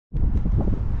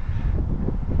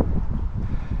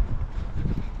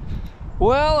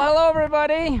Well, hello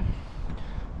everybody.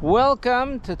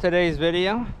 Welcome to today's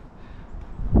video.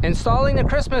 Installing the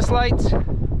Christmas lights.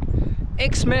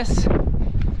 Xmas.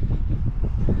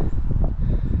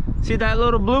 See that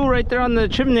little blue right there on the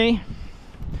chimney?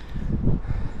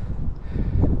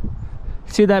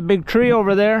 See that big tree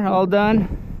over there, all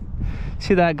done?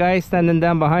 See that guy standing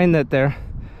down behind that there?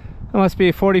 That must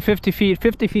be 40, 50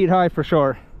 feet high for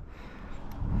sure.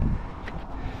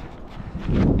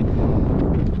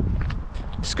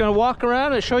 Just gonna walk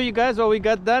around and show you guys what we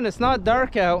got done. It's not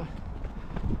dark out,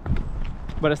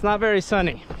 but it's not very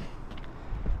sunny.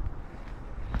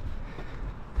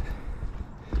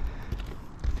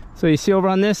 So you see over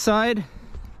on this side.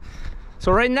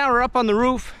 So right now we're up on the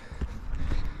roof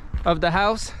of the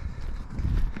house.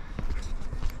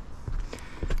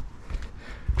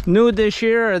 New this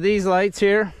year are these lights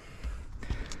here.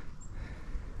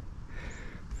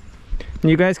 And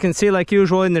you guys can see, like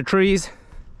usual, in the trees.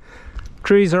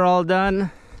 Trees are all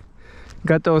done.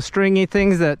 Got those stringy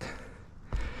things that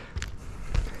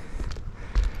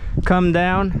come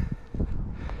down.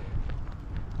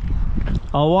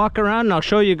 I'll walk around and I'll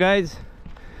show you guys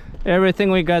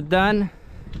everything we got done.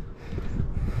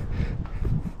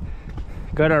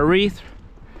 Got our wreath,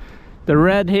 the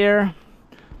red here,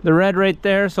 the red right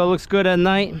there, so it looks good at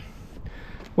night,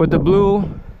 with the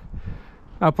blue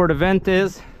up where the vent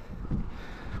is.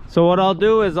 So what I'll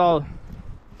do is I'll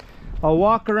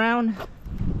walk around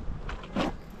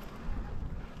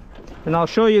and I'll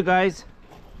show you guys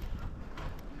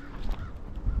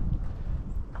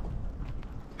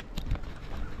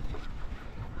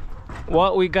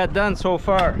what we got done so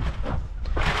far.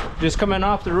 Just coming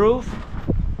off the roof.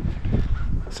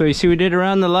 So you see we did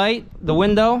around the light, the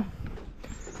window.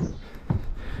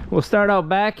 We'll start out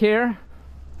back here.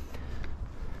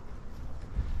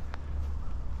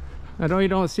 I know you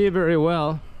don't see it very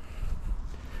well.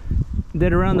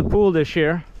 Did around the pool this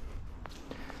year.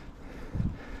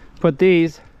 Put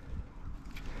these.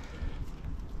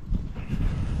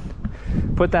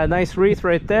 Put that nice wreath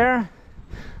right there.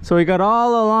 So we got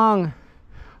all along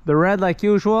the red like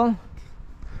usual.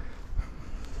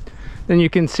 Then you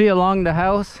can see along the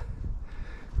house.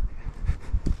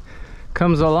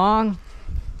 Comes along.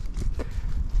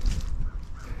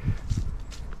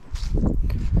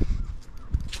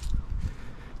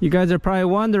 You guys are probably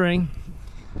wondering,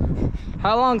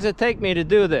 how long does it take me to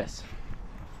do this?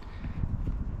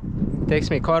 It takes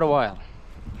me quite a while.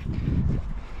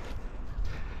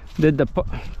 Did the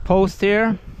post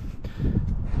here.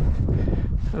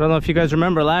 I don't know if you guys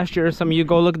remember last year. Some of you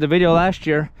go look at the video last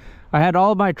year. I had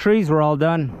all my trees were all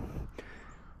done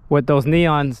with those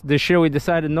neons. This year we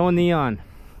decided no neon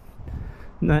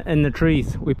in the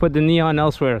trees. We put the neon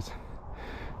elsewhere.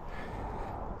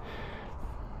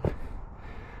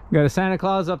 Got a Santa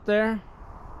Claus up there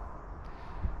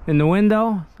in the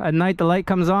window. At night the light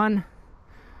comes on.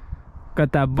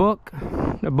 Got that book,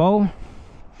 the bow.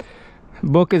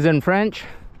 Book is in French.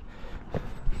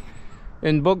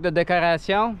 Une book de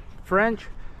décoration, French.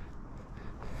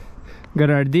 Got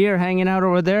our deer hanging out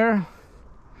over there.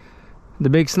 The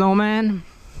big snowman.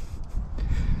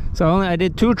 So I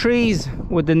did 2 trees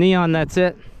with the neon, that's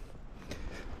it.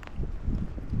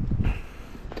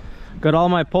 Got all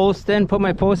my posts in, put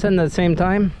my posts in at the same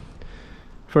time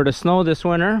for the snow this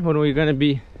winter when we're gonna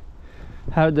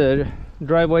have the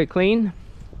driveway clean.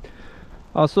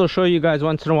 I'll still show you guys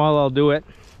once in a while. I'll do it.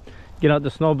 Get out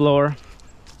the snow blower.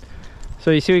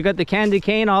 So you see we got the candy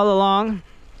cane all along.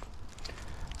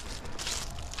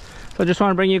 So I just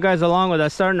want to bring you guys along with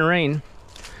us starting to rain.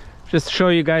 Just to show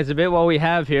you guys a bit what we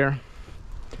have here.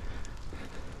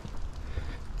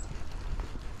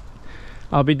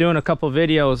 I'll be doing a couple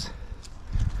videos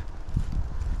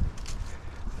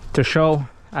to show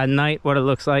at night what it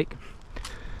looks like.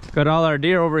 Got all our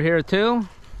deer over here too.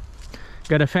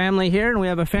 Got a family here, and we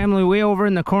have a family way over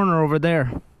in the corner over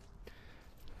there.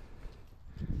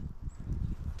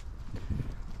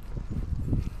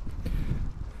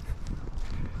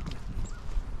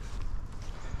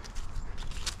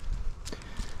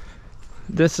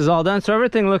 This is all done, so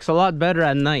everything looks a lot better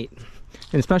at night,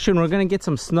 and especially when we're gonna get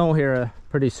some snow here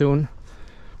pretty soon.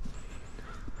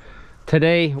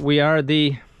 Today we are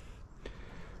the,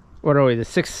 what are we, the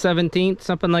 6th, 17th,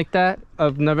 something like that,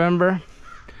 of November.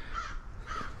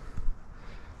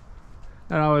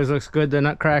 That always looks good, the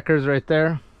nutcrackers right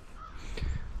there.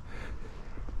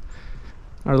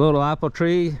 Our little apple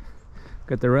tree,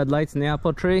 got the red lights in the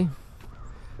apple tree.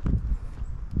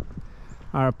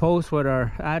 Our post with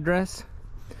our address,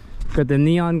 got the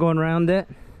neon going around it.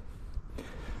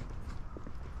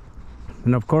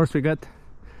 And of course we got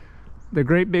the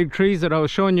great big trees that I was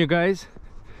showing you guys.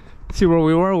 See where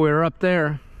we were? We were up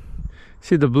there.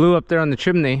 See the blue up there on the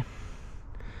chimney?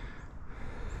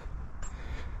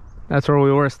 That's where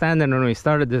we were standing when we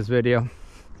started this video.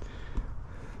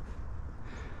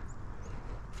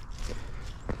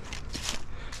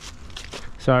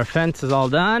 So our fence is all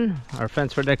done. Our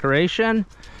fence for decoration.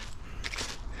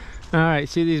 All right,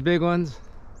 see these big ones?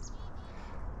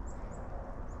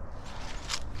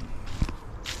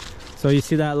 So you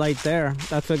see that light there?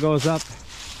 That's what goes up.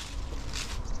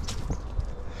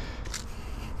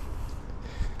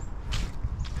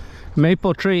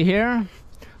 Maple tree here,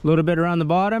 a little bit around the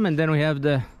bottom, and then we have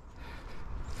the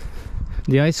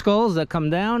icicles that come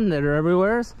down that are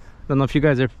everywhere. I don't know if you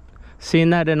guys are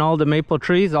seeing that in all the maple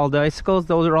trees, all the icicles.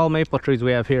 Those are all maple trees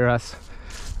we have here, us.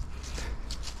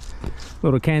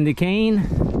 Little candy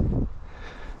cane.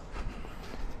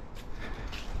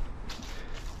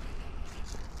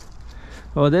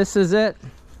 Well, this is it.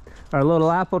 Our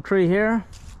little apple tree here.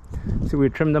 So we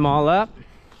trimmed them all up.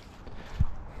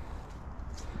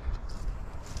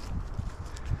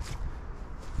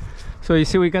 So you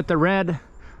see we got the red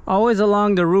always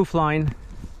along the roof line.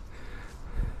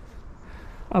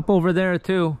 Up over there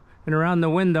too, and around the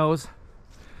windows.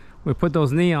 We put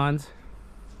those neons.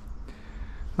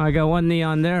 I got one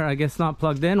neon there, I guess not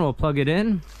plugged in. We'll plug it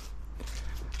in.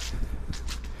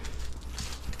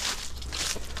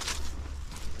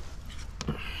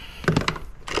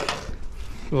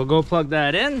 We'll go plug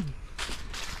that in.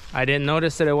 I didn't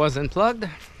notice that it wasn't plugged.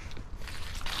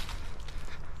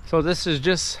 So this is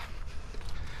just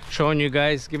showing you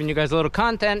guys, giving you guys a little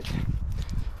content,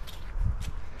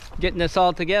 getting this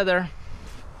all together.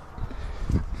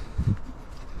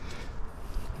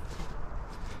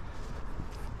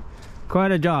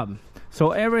 Quite a job.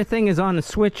 So everything is on the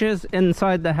switches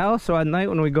inside the house, so at night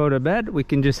when we go to bed we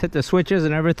can just hit the switches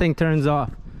and everything turns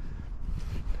off.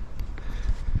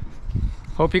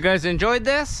 Hope you guys enjoyed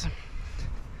this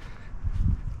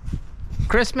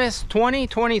Christmas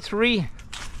 2023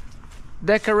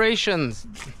 decorations.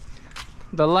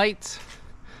 The lights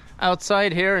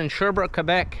outside here in Sherbrooke,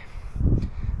 Quebec.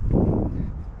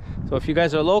 So if you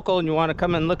guys are local and you want to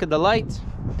come and look at the lights,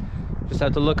 just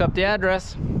have to look up the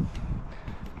address.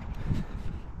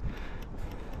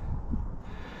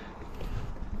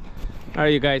 All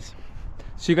right, you guys,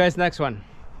 see you guys next one.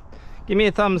 Give me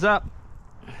a thumbs up,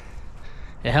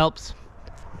 it helps.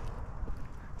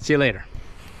 See you later.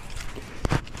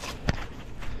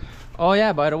 Oh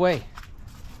yeah, by the way,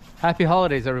 happy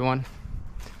holidays everyone.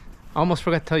 I almost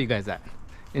forgot to tell you guys that.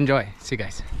 Enjoy. See you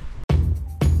guys.